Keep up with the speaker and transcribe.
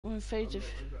I'm afraid if...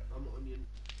 I'm not onion.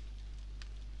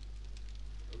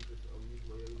 I'm using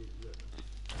my own internet.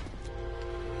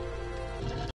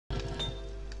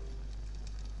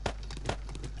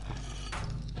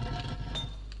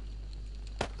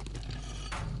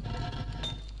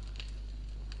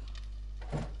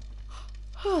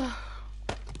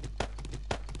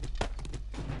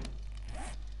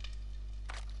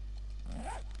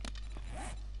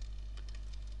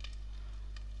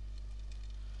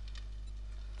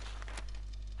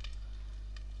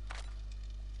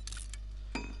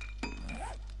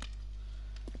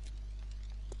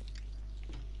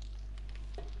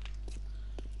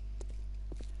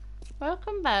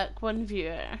 Welcome back, one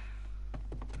viewer.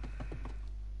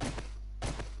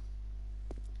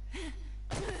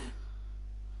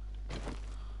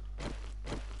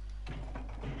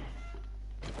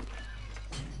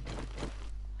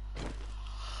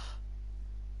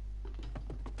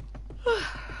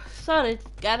 Sorry,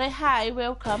 Gary, hi,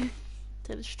 welcome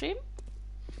to the stream.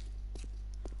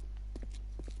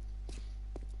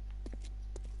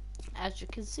 As you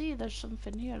can see, there's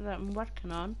something here that I'm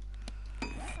working on.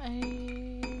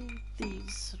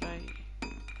 These, right.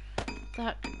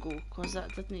 That could go, because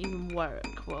that didn't even work,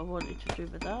 what I wanted to do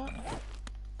with that.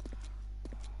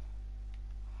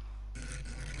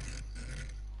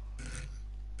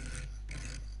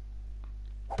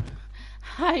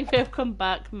 Hi, welcome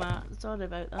back, Matt. Sorry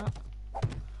about that.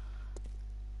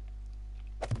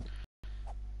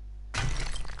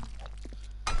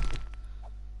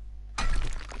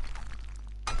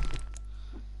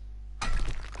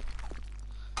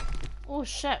 Oh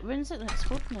shit, when's it next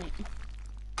fortnight?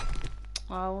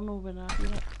 Oh, I don't know when I hear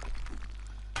it.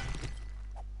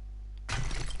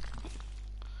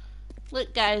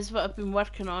 Look guys, what I've been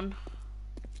working on.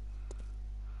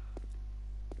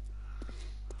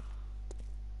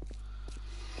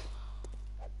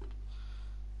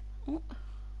 Oh.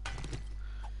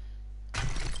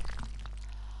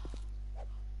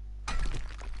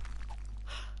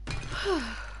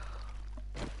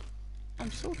 I'm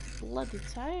so bloody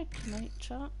tired tonight,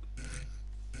 chat.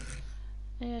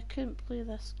 Yeah, I couldn't play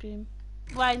this game.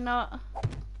 Why not?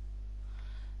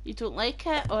 You don't like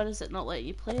it, or is it not letting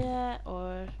you play it,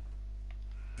 or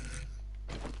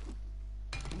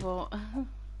what?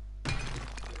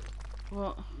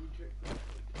 What?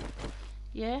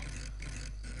 Yeah?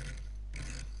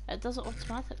 It does it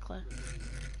automatically.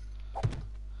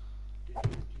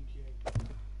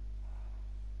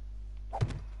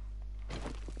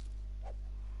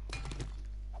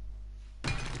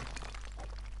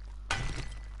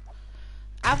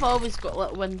 I've always got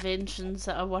little inventions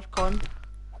that I work on.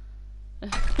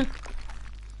 It's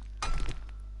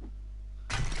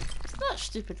not a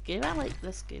stupid game, I like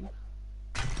this game.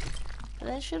 But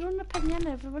that's your own opinion,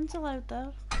 everyone's allowed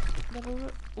their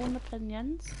own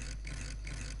opinions.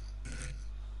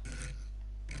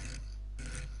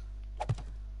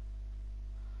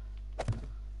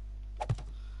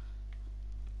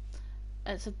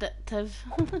 It's addictive.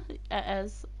 It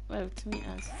is. Well, to me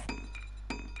it is.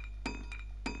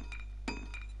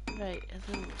 Right,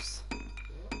 those.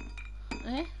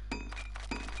 Eh?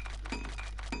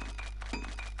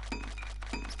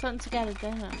 It's putting together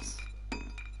Dennis.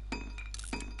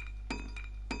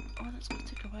 Oh, that's going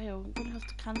to take a while. I'm going to have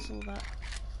to cancel that.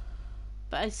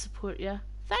 But I support you.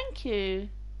 Thank you.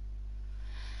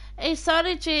 Hey,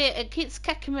 sorry Jay, it keeps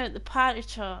kicking me out the party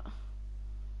chat.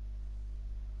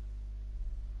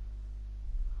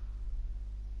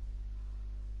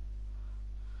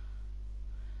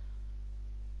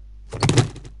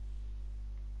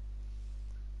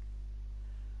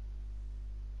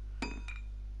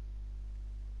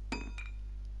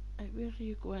 Right, where are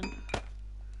you going?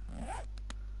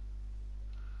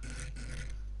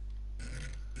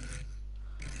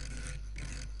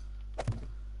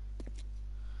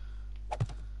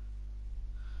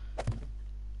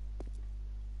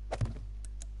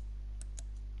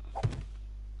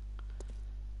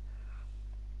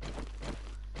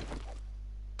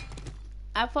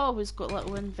 I've always got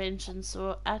little inventions,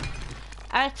 so I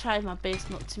try my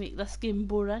best not to make this game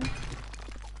boring.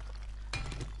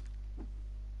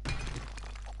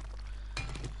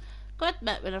 Gotta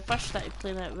admit, when I first started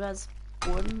playing it was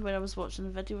boring when I was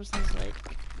watching the videos, and I was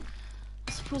like,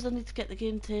 I suppose I need to get the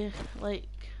game to, like,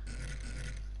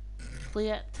 play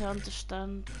it to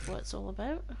understand what it's all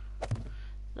about.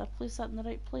 Did I place that in the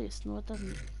right place? No, I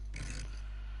didn't.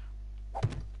 I'm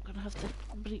gonna have to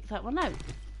break that one out.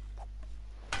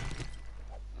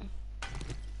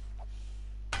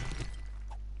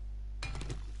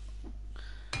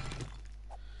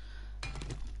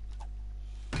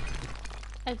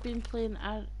 I've been playing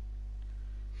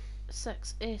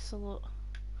R6S a lot.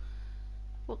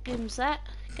 What game's that,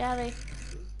 Gary?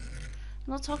 I'm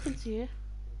not talking to you.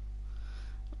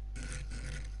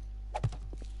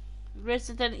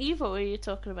 Resident Evil, are you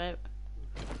talking about?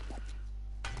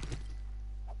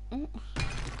 Mm.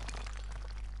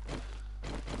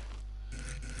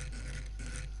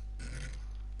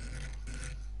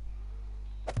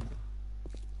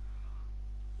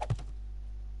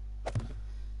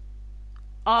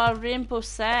 Oh, Rainbow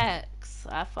Six.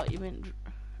 I thought you meant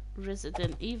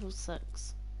Resident Evil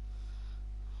 6.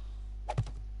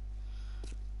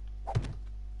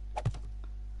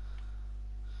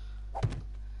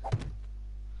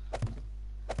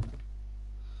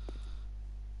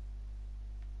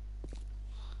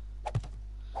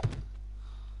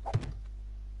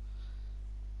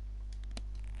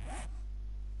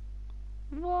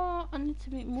 What? I need to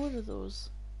make more of those.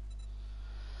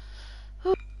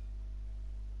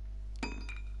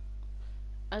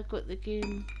 I got the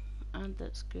game and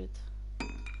it's good.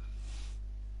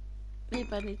 Maybe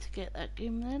I need to get that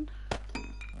game then.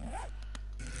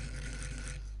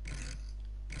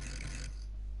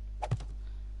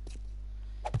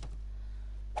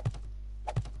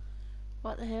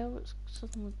 What the hell? It's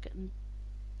suddenly getting...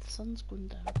 the sun's going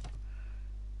down.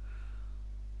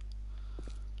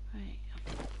 Right.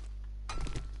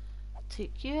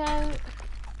 Take you out.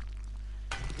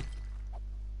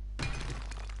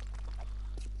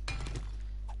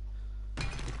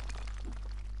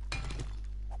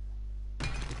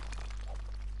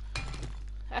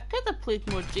 I could have played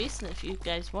more Jason if you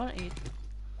guys wanted.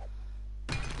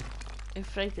 In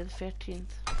Friday the 13th.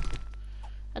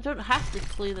 I don't have to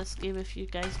play this game if you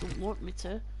guys don't want me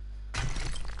to.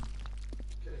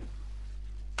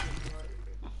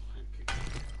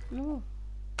 No.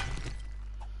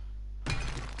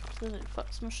 So then it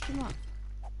fucks my stream up.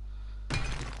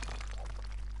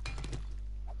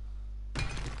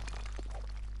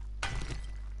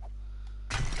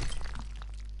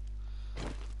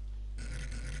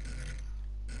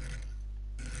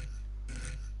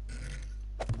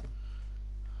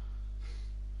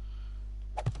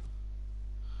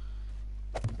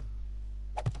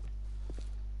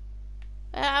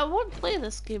 I won't play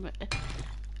this game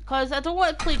because I don't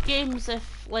want to play games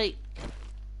if, like,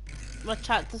 my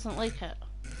chat doesn't like it.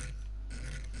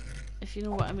 If you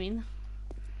know what I mean.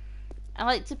 I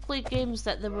like to play games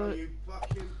that they were. You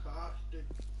fucking bastard.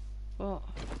 What?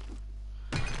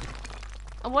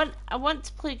 I want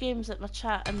to play games that my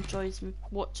chat enjoys me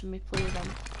watching me play them.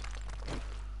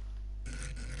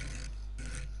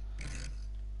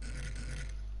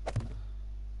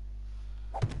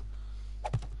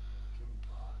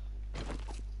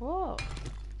 What?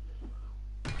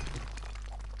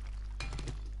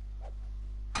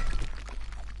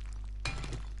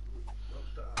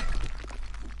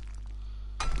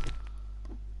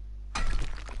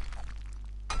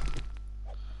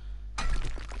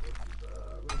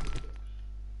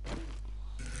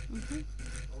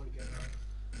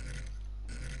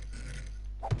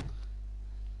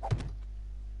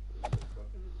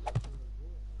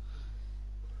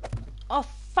 Oh,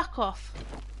 fuck off.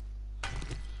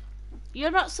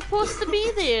 You're not supposed to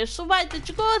be there, so why did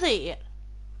you go there?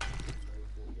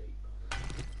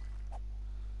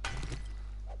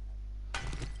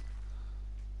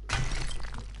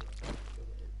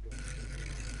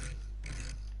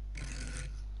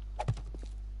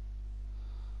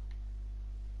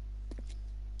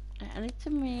 I need to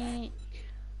make...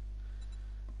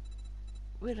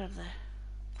 Where are they?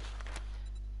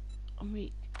 I'll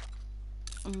make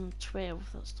 12,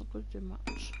 that's not going to do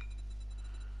much.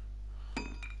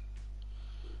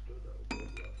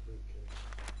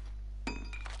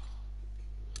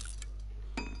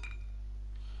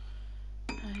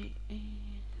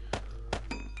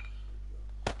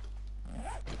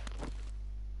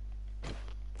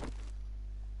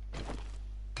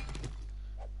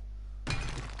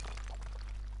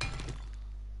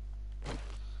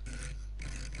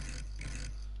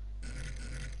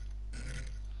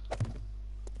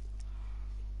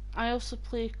 I also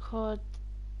play COD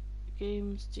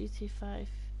games, GT5,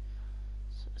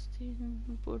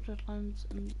 16, Borderlands,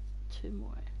 and 2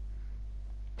 more.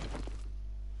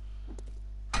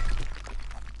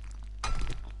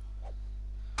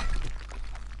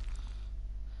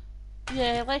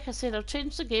 Yeah, like I said, I'll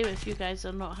change the game if you guys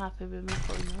are not happy with me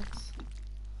playing this.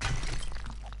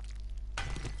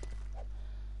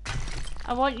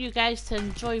 I want you guys to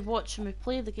enjoy watching me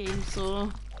play the game,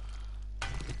 so...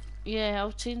 yeah,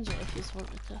 I'll change it if you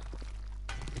want me to.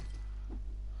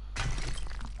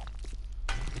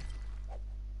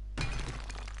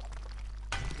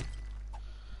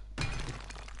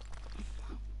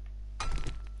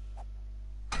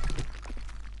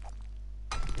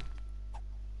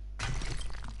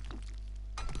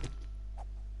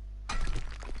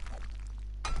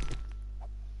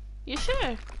 You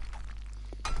sure?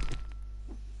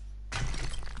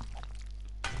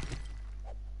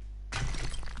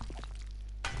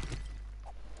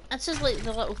 That's just like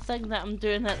the little thing that I'm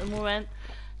doing at the moment.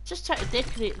 Just try to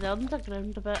decorate the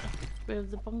underground a bit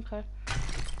with the bunker.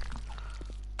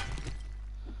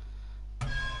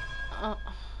 Uh,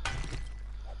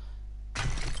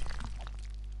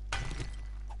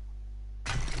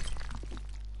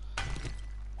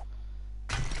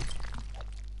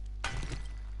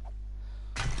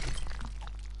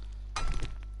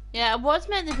 yeah, I was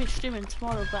meant to be streaming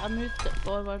tomorrow, but I moved it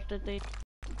forward today.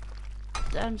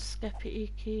 Damn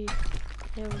Skippy AK.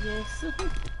 Hell yes.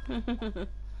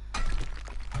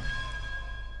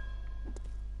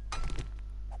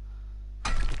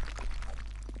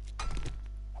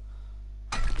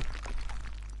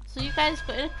 So you guys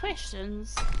got any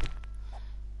questions?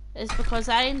 It's because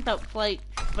I end up like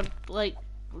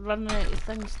running out of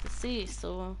things to say,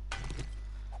 so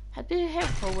it'd be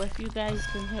helpful if you guys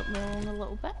can help me along a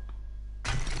little bit.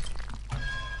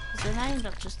 Because then I end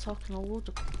up just talking a load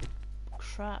of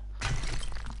crap.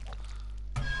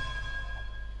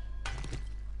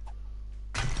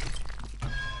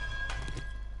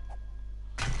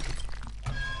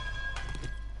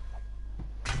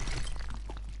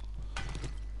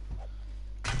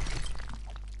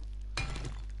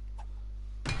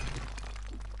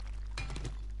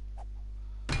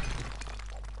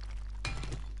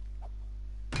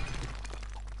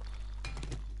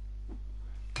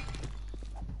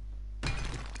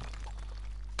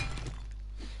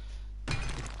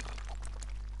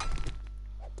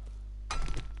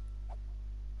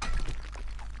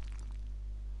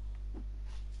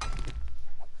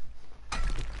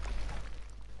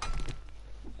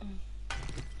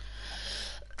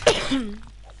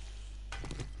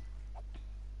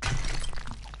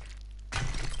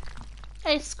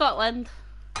 Hey Scotland,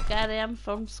 Gary, I'm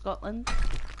from Scotland.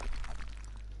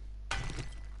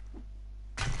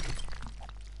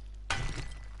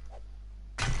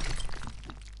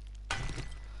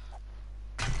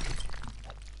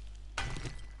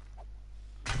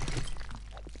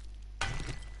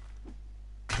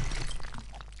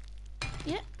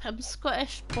 Yep, I'm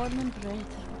Scottish, born and bred.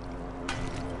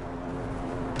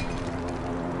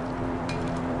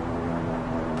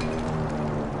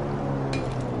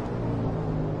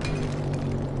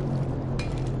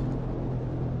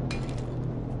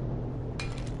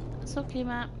 It's okay,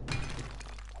 Matt.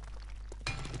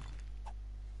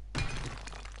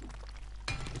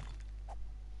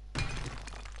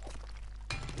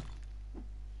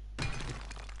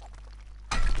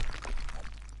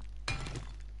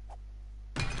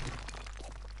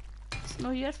 It's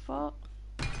not your fault.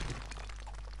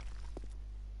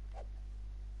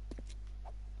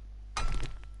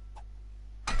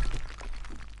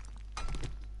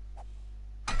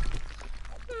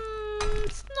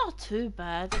 It's not too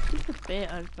bad. It could be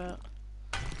better, but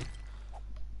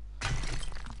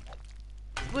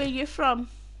where you from?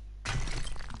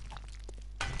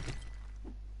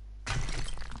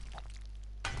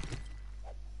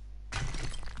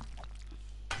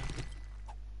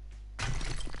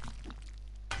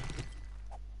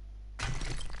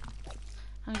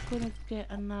 I'm gonna get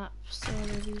a nap. Sorry,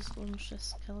 these ones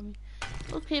just killing me.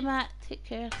 Okay, Matt, take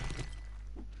care.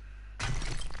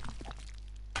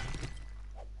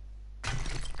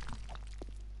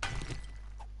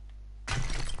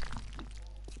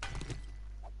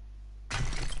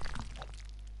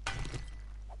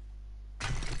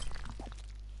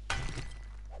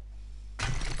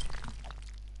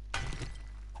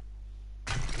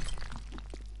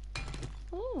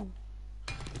 Oh,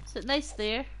 is it nice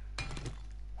there?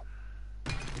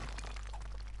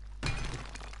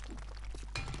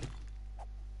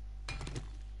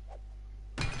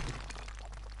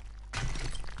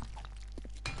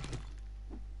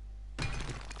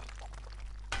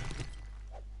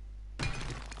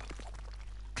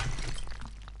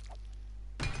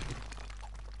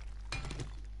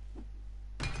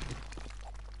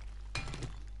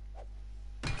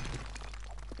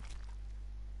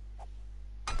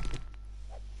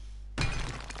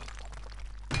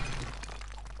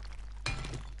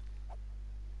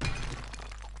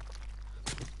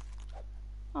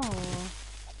 Oh,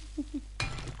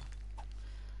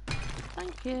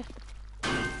 thank you.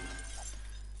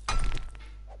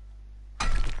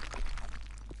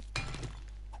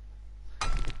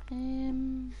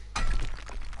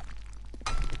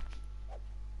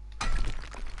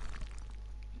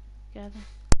 Gather.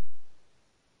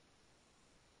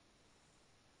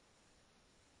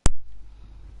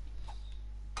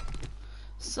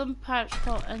 Some parts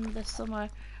hot in the summer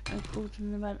and cold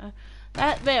in the winter.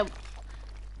 That well,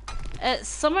 It's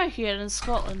summer here in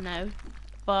Scotland now,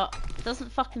 but it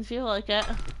doesn't fucking feel like it.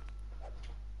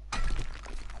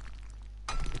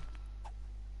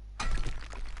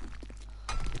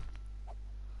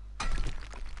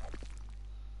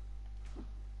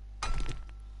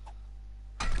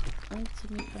 I need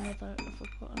to make another if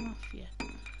I've got enough yet.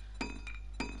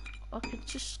 I could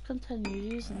just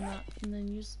continue using that and then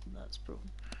use that's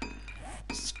broken.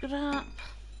 Scrap.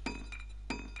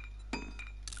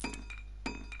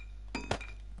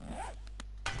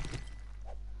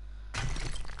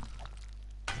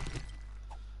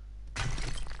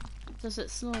 Does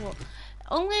it snow a lot?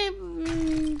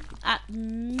 Only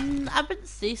I wouldn't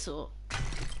say so.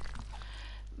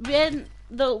 When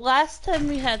the last time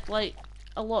we had like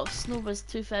a lot of snow was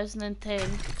 2010.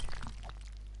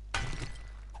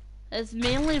 It's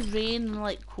mainly rain and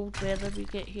like cold weather we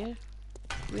get here,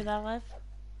 where I live.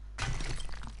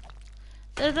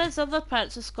 There is other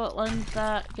parts of Scotland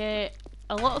that get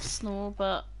a lot of snow,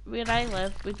 but where I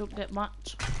live we don't get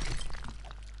much.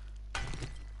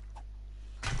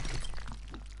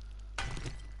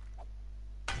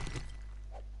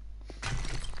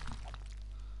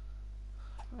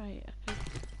 Right, I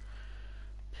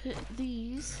could put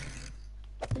these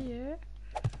there.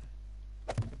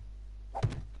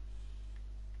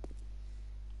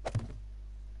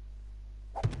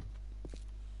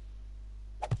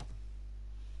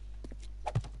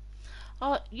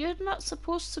 Oh, you're not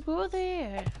supposed to go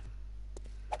there.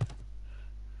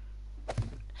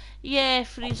 Yeah,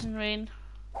 freezing rain.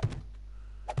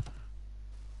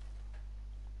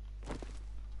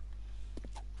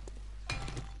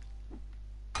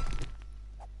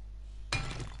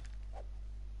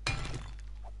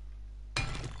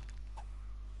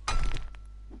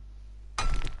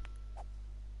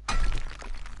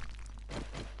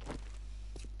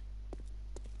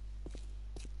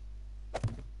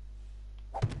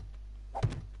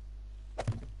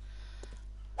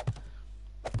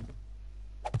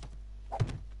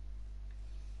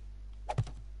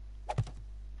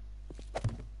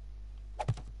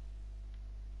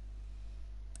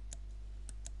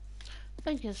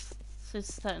 I think it's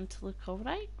starting to look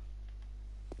alright.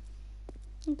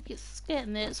 It's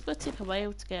getting there. It's going to take a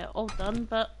while to get it all done,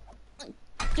 but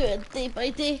do it day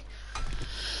by day.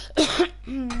 Can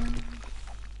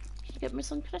you get me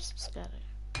some crisps, Gary?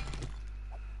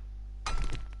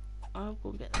 I'll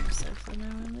go get them myself for now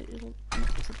and let you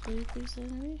nip to play these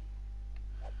anyway.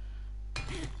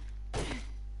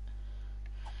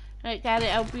 Right, Gary,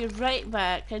 I'll be right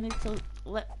back. I need to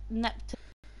nip to.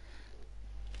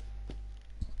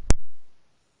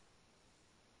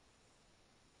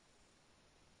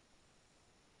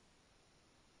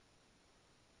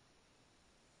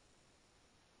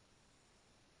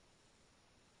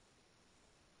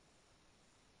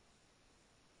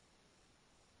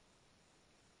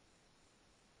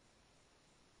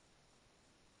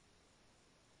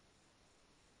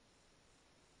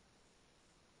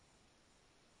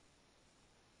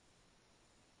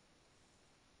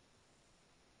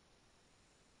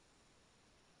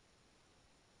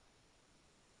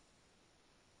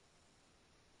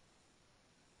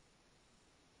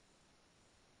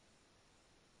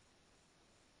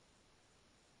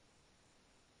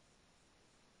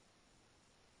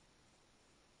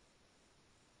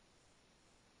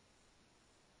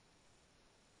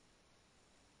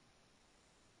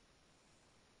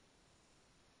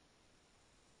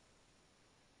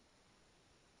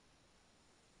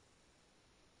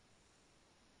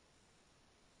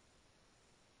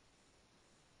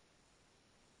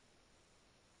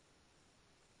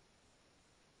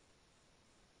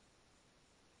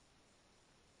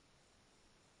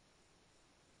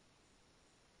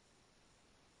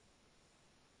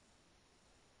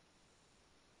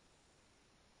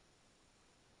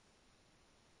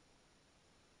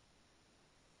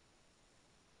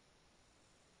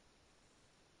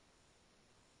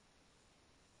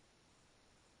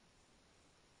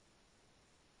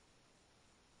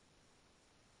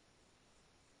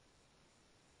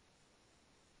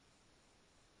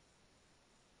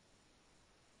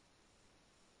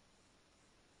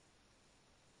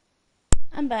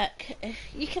 I'm back.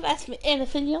 You can ask me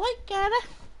anything you like, Gary.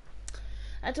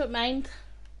 I don't mind.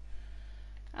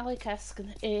 I like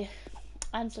asking,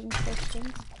 answering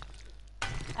questions.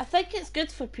 I think it's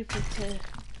good for people to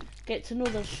get to know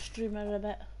their streamer a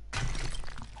bit,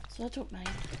 so I don't mind.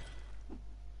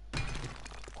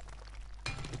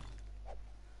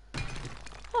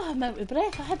 Oh, I'm out of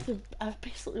breath. I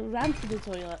basically ran to the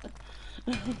toilet.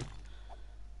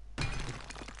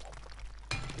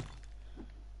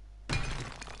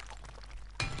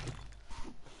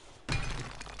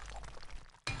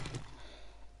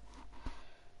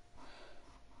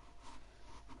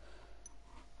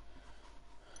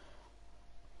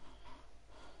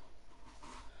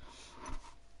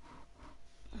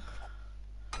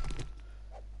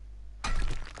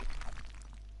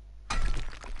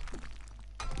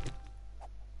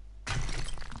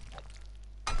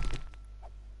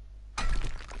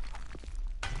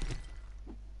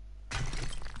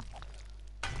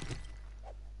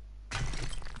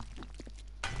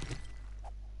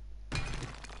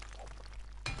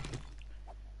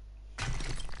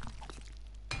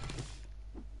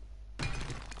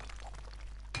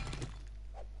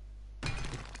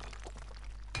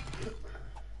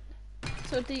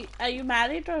 So are you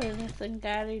married or anything,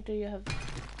 Gary? Do you have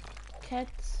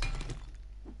kids?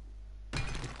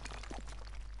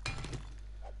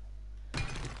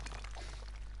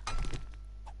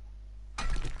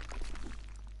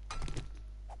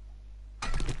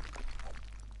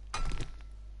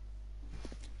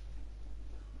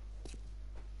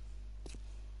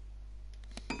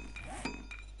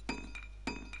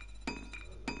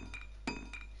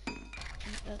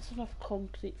 That's enough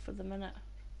concrete for the minute.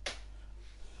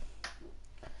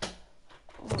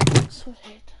 Oh, so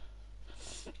red.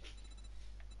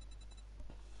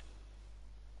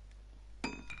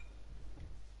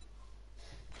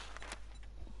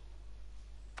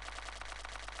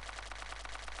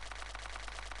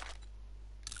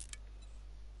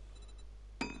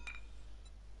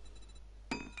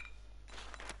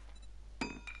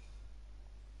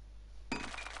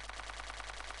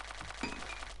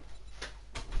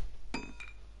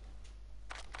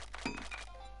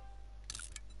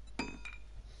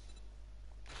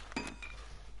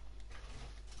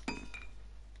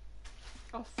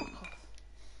 Oh, fuck off.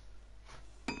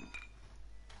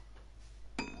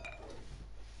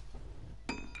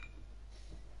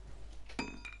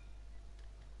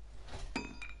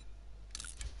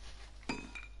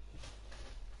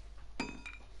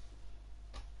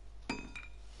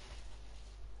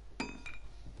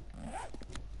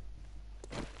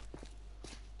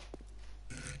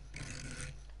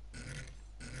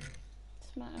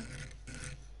 What's the matter?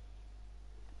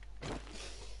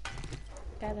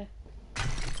 Gary.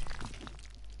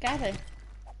 Gary.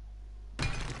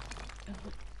 Oh,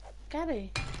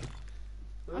 Gary.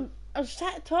 I was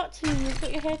trying to talk to you and you've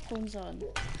got your headphones on.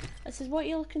 I said, what are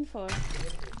you looking for?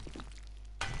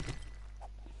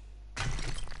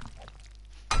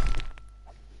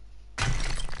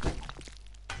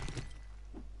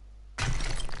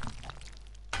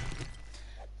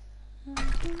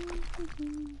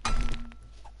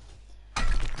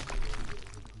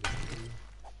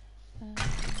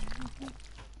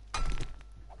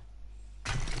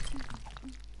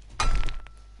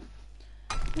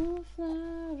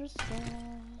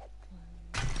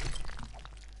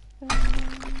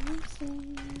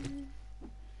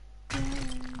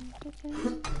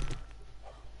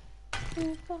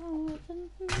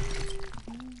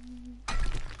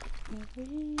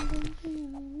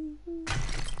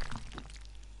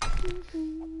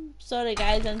 Sorry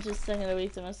guys, I'm just singing away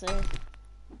to myself.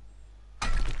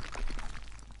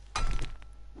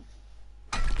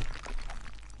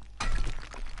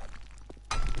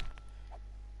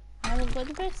 I haven't got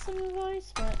the best of my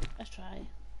voice, but I try.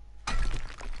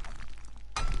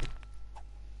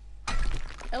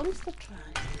 At least I try.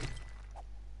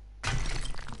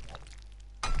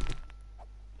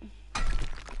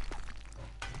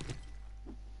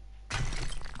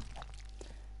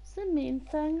 It's the main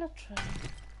thing, I try.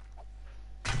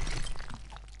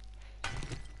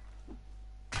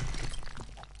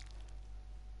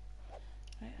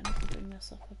 Right, I need to bring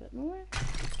this up a bit more.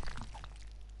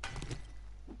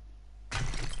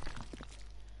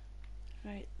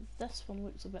 Right, this one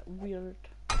looks a bit weird.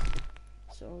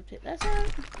 So I'll take this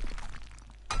out.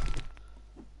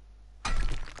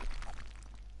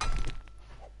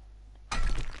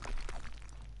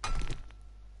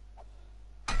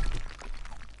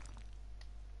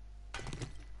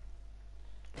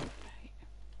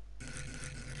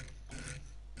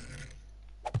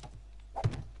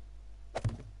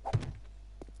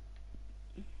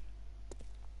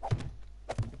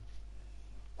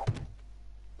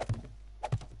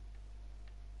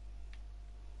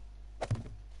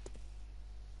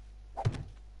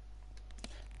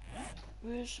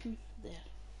 Where's there?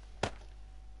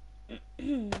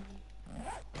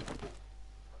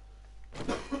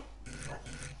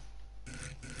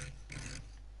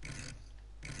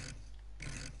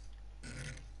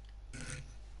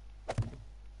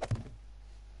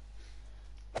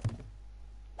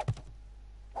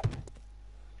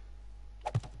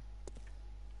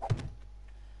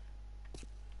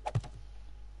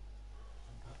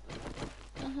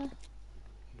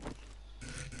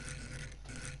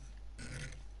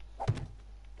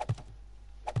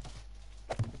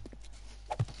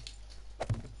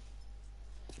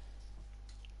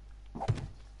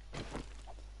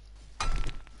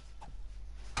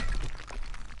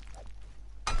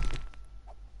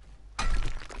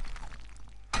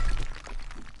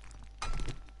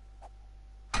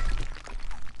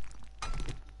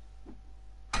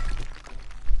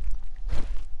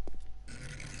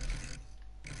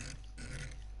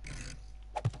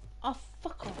 Oh,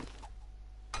 fuck off.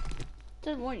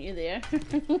 Didn't want you there.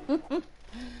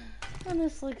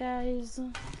 Honestly, guys.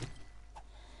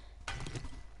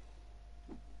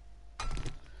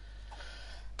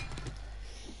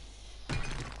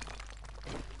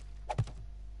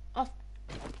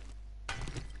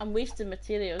 I'm wasting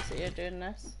materials that you're doing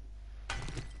this.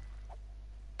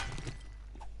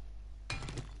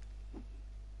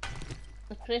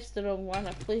 I pressed the wrong one.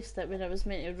 I placed it when I was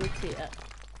meant to rotate it.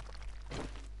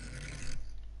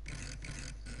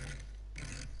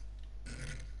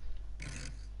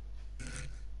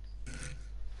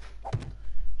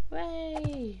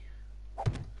 Way!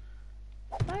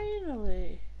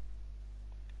 Finally!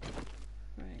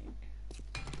 Right.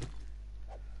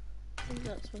 I think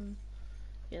that's one.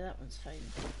 Yeah, that one's fine.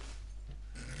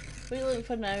 What are you looking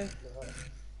for now? It's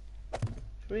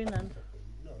raining.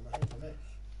 No, nothing for this.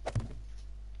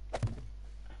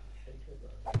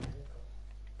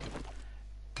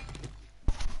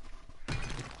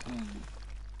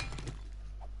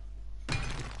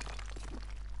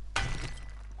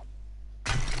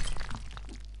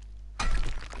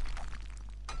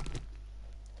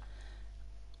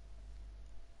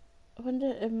 I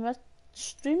wonder if my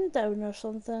stream down or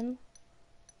something.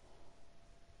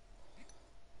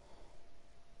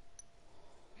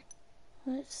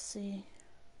 Let's see.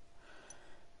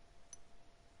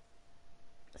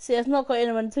 See, I've not got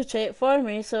anyone to check for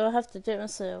me, so I have to do it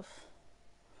myself.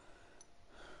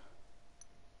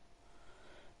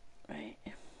 Right.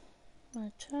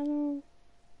 My channel.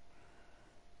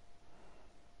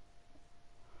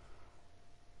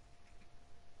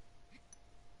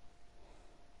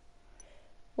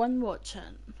 One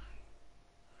watching.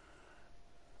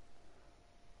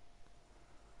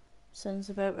 Sounds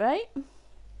about right.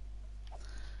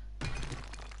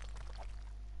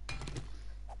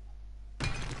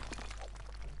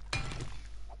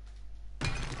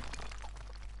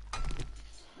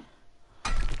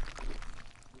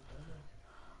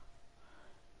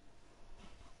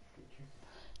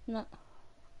 No.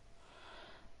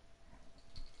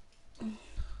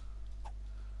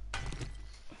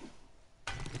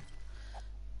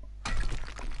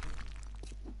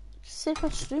 See if my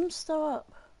stream's still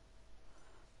up.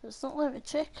 It's not letting me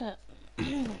check it.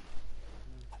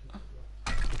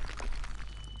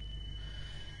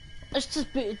 It's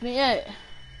just booted me out.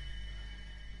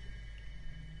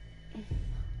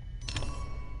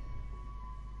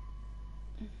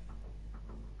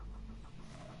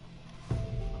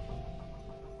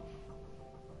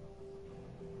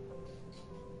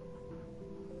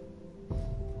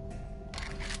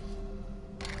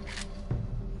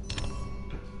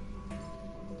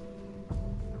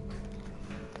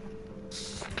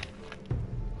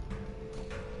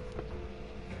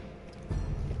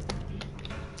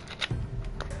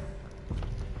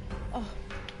 Oh.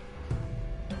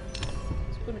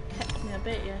 It's gonna kick me, I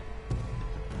bet you.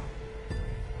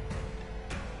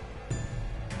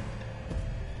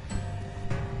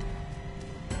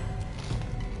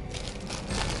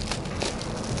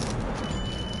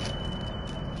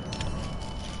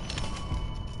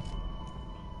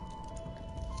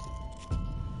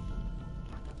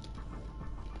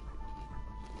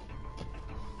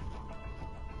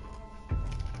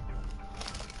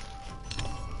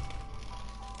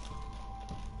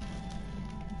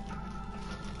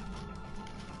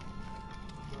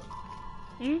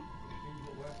 Hmm?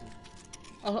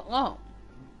 I don't know.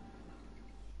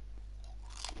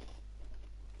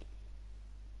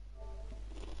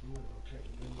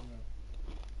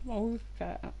 Oh,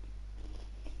 shit.